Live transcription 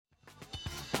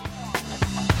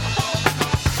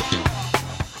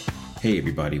Hey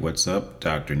everybody, what's up?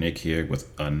 Dr. Nick here with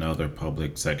another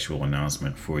public sexual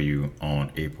announcement for you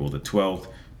on April the 12th,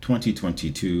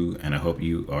 2022, and I hope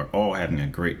you are all having a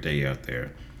great day out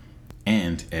there.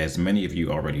 And as many of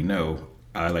you already know,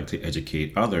 I like to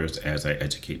educate others as I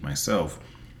educate myself.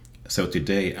 So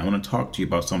today I want to talk to you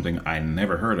about something I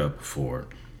never heard of before.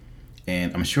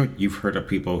 And I'm sure you've heard of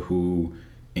people who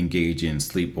engage in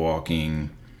sleepwalking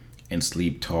and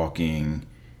sleep talking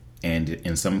and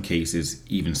in some cases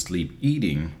even sleep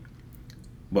eating.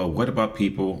 Well, what about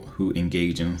people who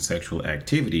engage in sexual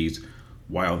activities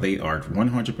while they are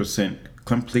 100%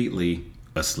 completely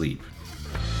asleep?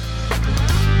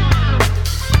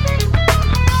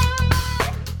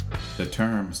 The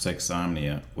term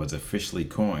sexsomnia was officially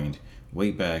coined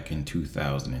way back in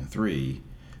 2003.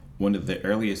 One of the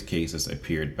earliest cases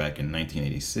appeared back in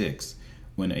 1986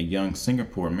 when a young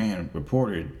Singapore man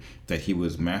reported that he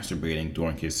was masturbating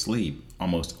during his sleep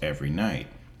almost every night.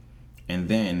 And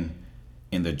then,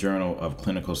 in the Journal of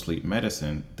Clinical Sleep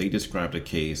Medicine, they described a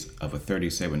case of a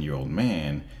 37-year-old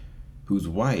man whose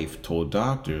wife told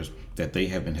doctors that they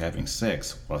had been having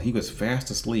sex while he was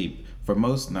fast asleep for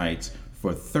most nights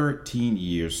for 13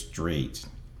 years straight.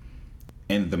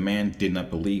 And the man did not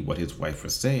believe what his wife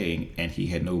was saying, and he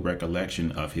had no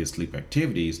recollection of his sleep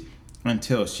activities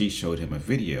until she showed him a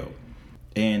video.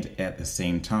 And at the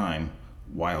same time,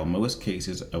 while most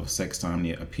cases of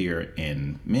sexsomnia appear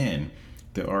in men,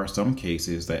 there are some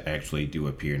cases that actually do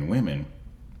appear in women,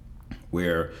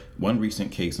 where one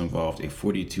recent case involved a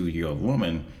 42-year-old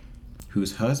woman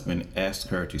whose husband asked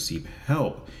her to seek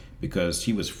help because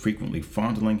she was frequently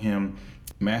fondling him,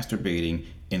 masturbating,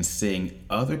 and saying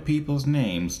other people's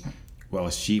names while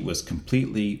she was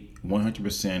completely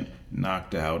 100%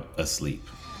 knocked out asleep.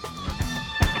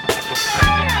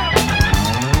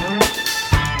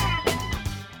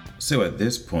 So at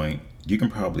this point, you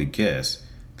can probably guess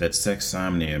that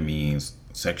sexsomnia means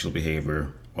sexual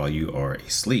behavior while you are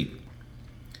asleep.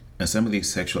 And some of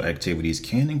these sexual activities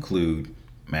can include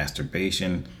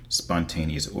masturbation,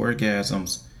 spontaneous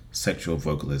orgasms, sexual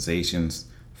vocalizations,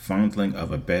 fondling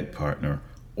of a bed partner,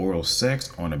 oral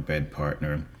sex on a bed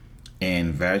partner,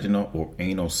 and vaginal or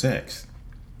anal sex.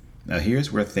 Now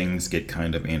here's where things get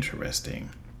kind of interesting.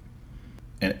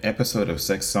 An episode of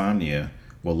sexsomnia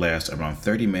will last around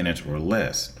 30 minutes or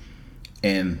less,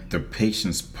 and the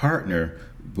patient's partner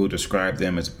will describe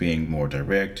them as being more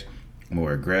direct,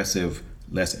 more aggressive,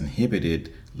 less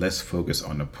inhibited, less focused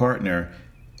on the partner,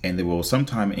 and they will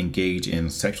sometimes engage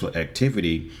in sexual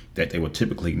activity that they will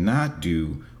typically not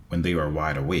do when they are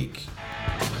wide awake.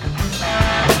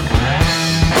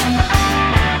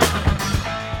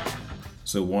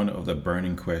 So one of the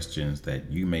burning questions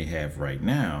that you may have right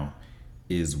now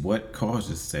is what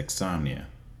causes sexsomnia?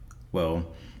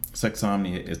 Well,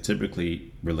 sexsomnia is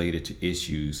typically related to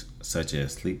issues such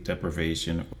as sleep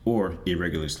deprivation or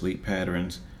irregular sleep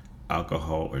patterns,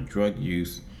 alcohol or drug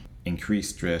use,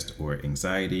 increased stress or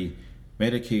anxiety,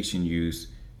 medication use,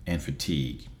 and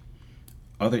fatigue.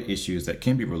 Other issues that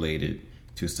can be related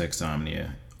to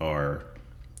sexsomnia are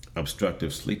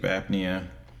obstructive sleep apnea,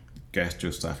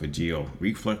 gastroesophageal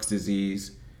reflux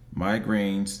disease,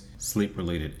 migraines,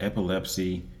 sleep-related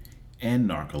epilepsy, and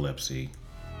narcolepsy.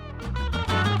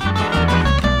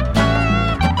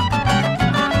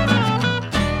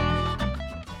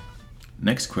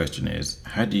 Next question is,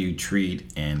 how do you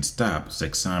treat and stop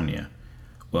sexsomnia?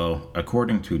 Well,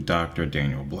 according to Dr.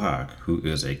 Daniel Block, who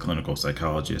is a clinical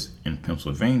psychologist in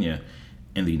Pennsylvania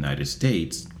in the United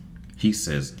States, he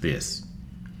says this: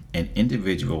 an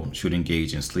individual should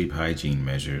engage in sleep hygiene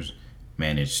measures,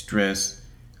 manage stress,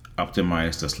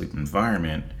 optimize the sleep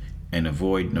environment, and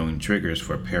avoid known triggers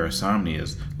for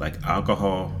parasomnias like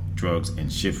alcohol, drugs,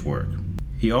 and shift work.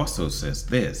 He also says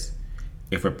this: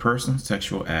 if a person's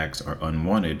sexual acts are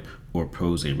unwanted or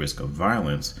pose a risk of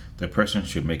violence, the person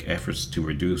should make efforts to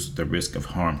reduce the risk of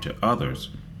harm to others.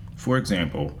 For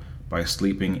example, by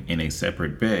sleeping in a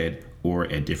separate bed or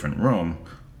a different room,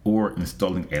 or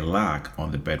installing a lock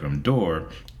on the bedroom door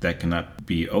that cannot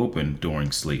be opened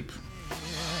during sleep.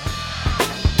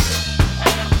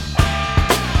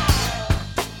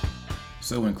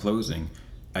 So in closing,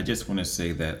 I just want to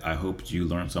say that I hope you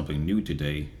learned something new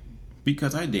today,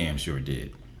 because I damn sure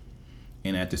did.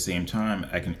 And at the same time,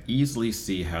 I can easily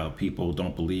see how people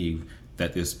don't believe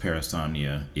that this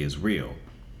parasomnia is real.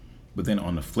 But then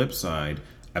on the flip side,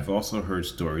 I've also heard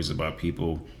stories about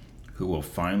people who will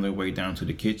find their way down to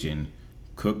the kitchen,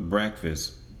 cook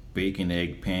breakfast, bake and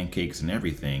egg pancakes and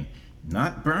everything,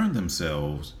 not burn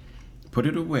themselves, put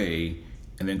it away,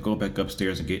 and then go back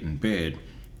upstairs and get in bed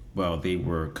while they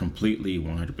were completely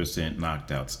 100%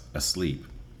 knocked out asleep.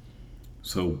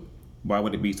 So Why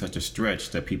would it be such a stretch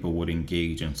that people would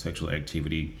engage in sexual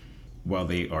activity while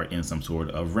they are in some sort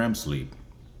of REM sleep?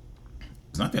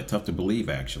 It's not that tough to believe,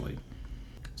 actually.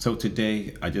 So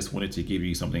today, I just wanted to give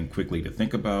you something quickly to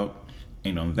think about.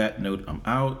 And on that note, I'm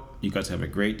out. You guys have a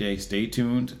great day. Stay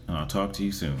tuned, and I'll talk to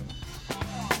you soon.